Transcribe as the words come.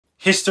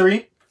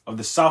History of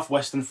the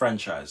Southwestern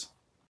franchise.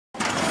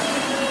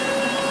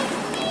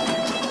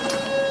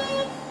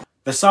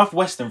 The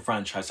Southwestern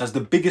franchise has the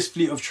biggest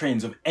fleet of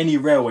trains of any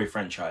railway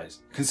franchise,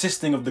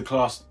 consisting of the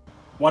class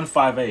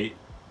 158,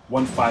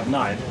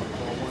 159,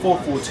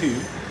 442,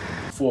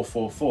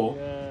 444,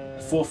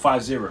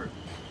 450,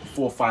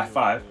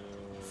 455,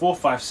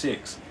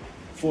 456,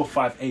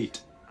 458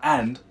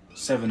 and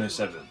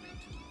 707.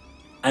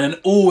 And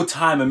an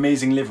all-time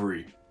amazing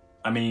livery.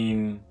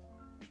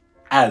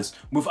 As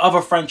with other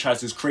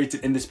franchises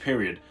created in this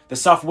period, the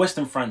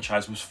Southwestern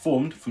franchise was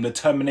formed from the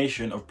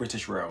termination of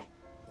British Rail.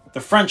 The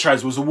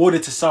franchise was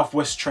awarded to South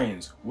West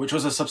Trains, which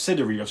was a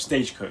subsidiary of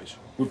Stagecoach,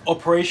 with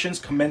operations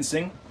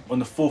commencing on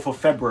the 4th of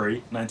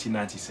February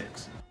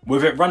 1996,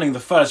 with it running the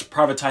first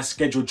privatised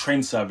scheduled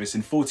train service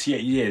in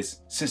 48 years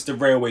since the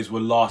railways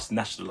were last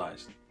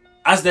nationalised.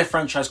 As their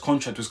franchise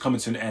contract was coming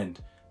to an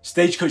end,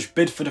 Stagecoach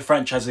bid for the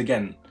franchise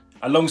again,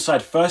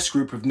 alongside First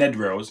Group of Ned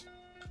Rails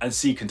and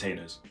Sea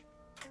Containers.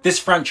 This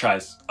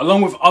franchise,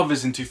 along with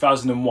others in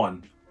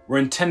 2001, were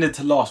intended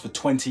to last for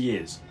 20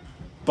 years.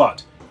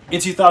 But in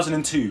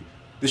 2002,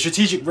 the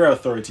Strategic Rail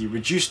Authority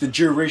reduced the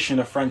duration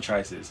of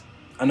franchises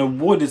and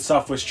awarded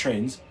South West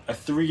Trains a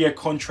 3-year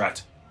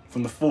contract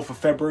from the 4th of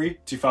February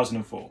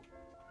 2004.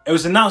 It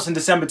was announced in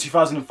December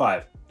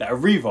 2005 that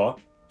Arriva,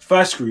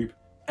 First Group,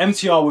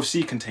 MTR with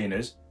Sea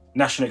Containers,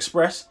 National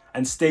Express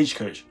and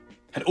Stagecoach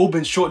had all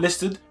been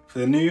shortlisted for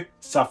the new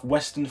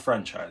Southwestern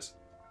franchise.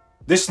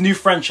 This new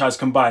franchise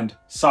combined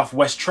South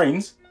West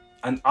Trains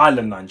and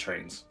Island Line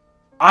trains.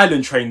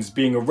 Island Trains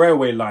being a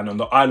railway line on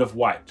the Isle of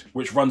Wight,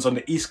 which runs on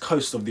the east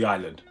coast of the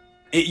island.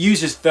 It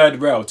uses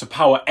third rail to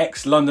power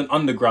ex-London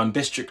Underground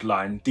District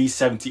Line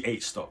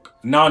D78 stock,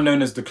 now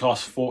known as the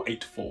Class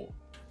 484.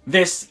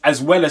 This,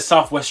 as well as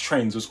South West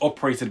Trains, was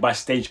operated by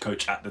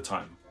Stagecoach at the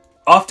time.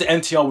 After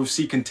MTR with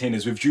Sea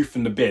Containers withdrew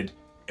from the bid,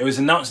 it was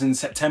announced in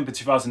September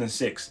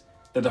 2006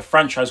 that the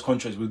franchise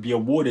contract would be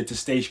awarded to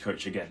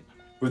Stagecoach again,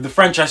 with the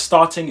franchise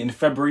starting in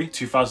February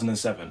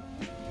 2007.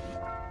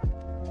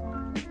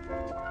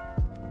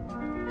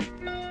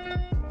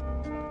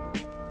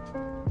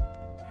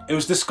 It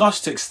was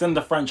discussed to extend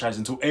the franchise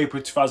until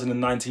April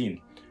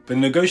 2019, but the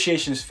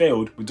negotiations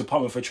failed with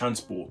Department for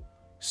Transport,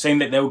 saying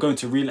that they were going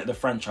to re-let the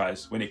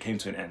franchise when it came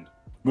to an end,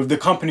 with the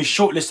companies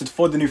shortlisted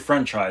for the new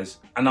franchise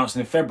announced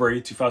in February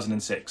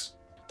 2006.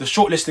 The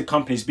shortlisted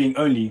companies being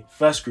only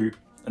First Group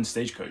and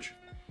Stagecoach.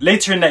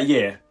 Later in that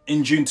year,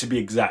 in June to be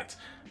exact,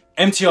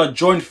 MTR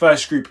joined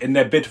First Group in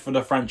their bid for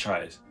the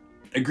franchise,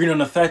 agreeing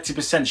on a 30%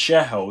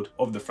 sharehold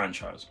of the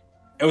franchise.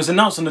 It was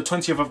announced on the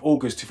 20th of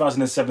August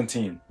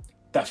 2017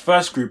 that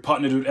First Group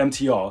partnered with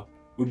MTR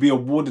would be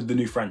awarded the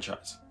new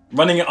franchise,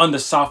 running it under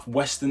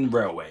Southwestern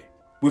Railway.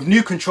 With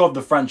new control of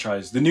the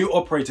franchise, the new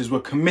operators were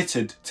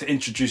committed to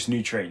introduce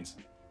new trains,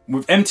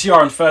 with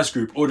MTR and First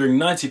Group ordering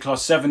 90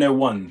 Class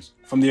 701s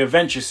from the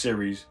Adventure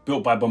series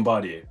built by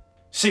Bombardier,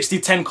 60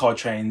 10-car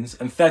trains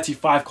and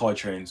 35 car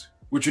trains,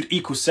 which would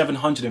equal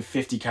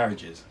 750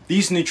 carriages.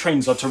 These new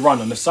trains are to run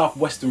on the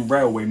Southwestern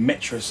Railway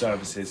metro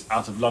services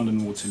out of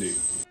London Waterloo,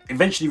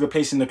 eventually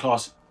replacing the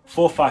Class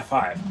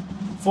 455,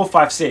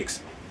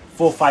 456,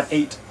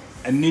 458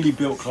 and newly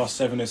built Class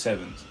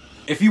 707s.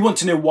 If you want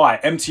to know why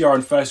MTR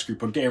and First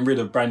Group are getting rid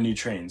of brand new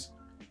trains,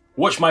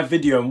 watch my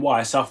video on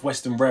why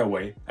Southwestern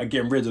Railway are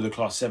getting rid of the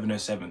Class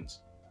 707s.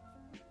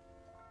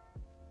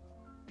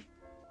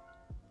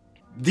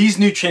 These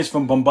new trains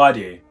from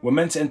Bombardier were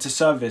meant to enter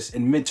service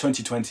in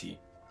mid-2020.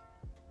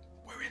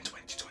 We're in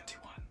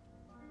 2021.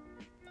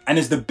 And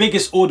is the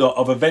biggest order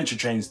of adventure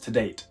trains to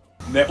date.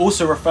 They're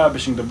also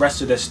refurbishing the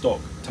rest of their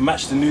stock to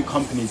match the new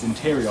company's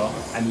interior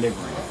and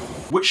livery,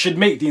 which should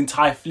make the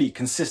entire fleet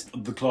consist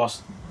of the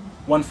Class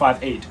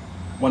 158,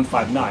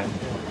 159,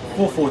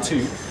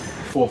 442,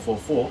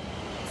 444,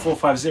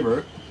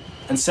 450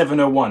 and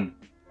 701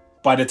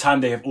 by the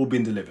time they have all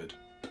been delivered.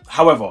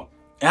 However,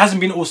 it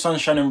hasn't been all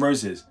sunshine and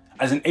roses,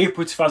 as in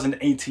April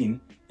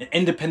 2018, an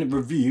independent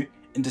review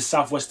into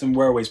Southwestern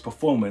Railway's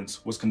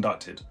performance was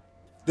conducted.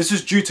 This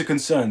was due to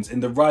concerns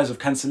in the rise of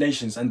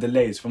cancellations and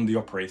delays from the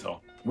operator,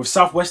 with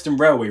Southwestern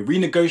Railway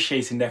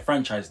renegotiating their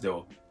franchise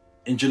deal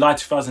in July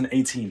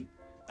 2018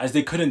 as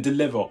they couldn't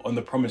deliver on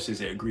the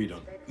promises it agreed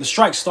on. The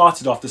strike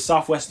started after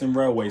Southwestern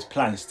Railway's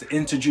plans to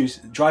introduce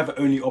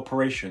driver-only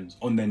operations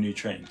on their new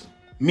trains,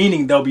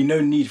 meaning there'll be no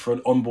need for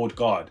an onboard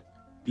guard,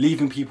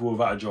 leaving people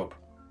without a job.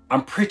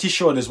 I'm pretty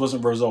sure this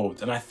wasn't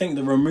resolved, and I think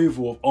the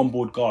removal of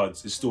onboard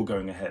guards is still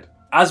going ahead.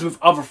 As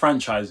with other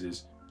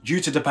franchises, due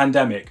to the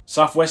pandemic,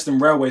 Southwestern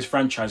Railway's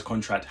franchise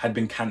contract had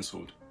been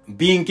cancelled,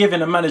 being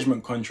given a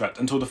management contract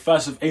until the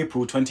 1st of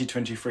April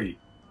 2023,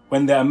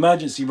 when their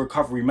Emergency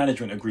Recovery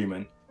Management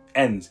Agreement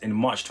ends in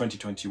March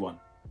 2021.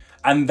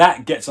 And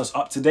that gets us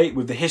up to date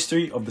with the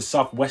history of the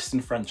Southwestern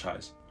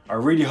franchise. I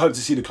really hope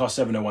to see the Class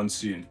 701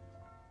 soon,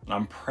 and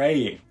I'm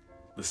praying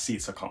the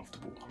seats are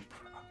comfortable. I'm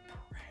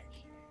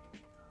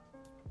praying.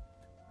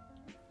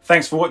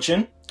 Thanks for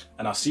watching,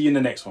 and I'll see you in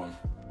the next one.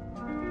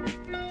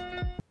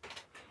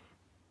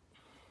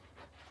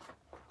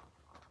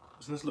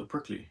 Doesn't this look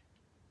prickly?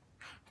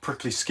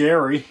 Prickly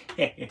scary.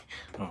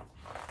 Oh,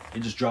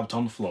 it just dropped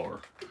on the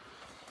floor.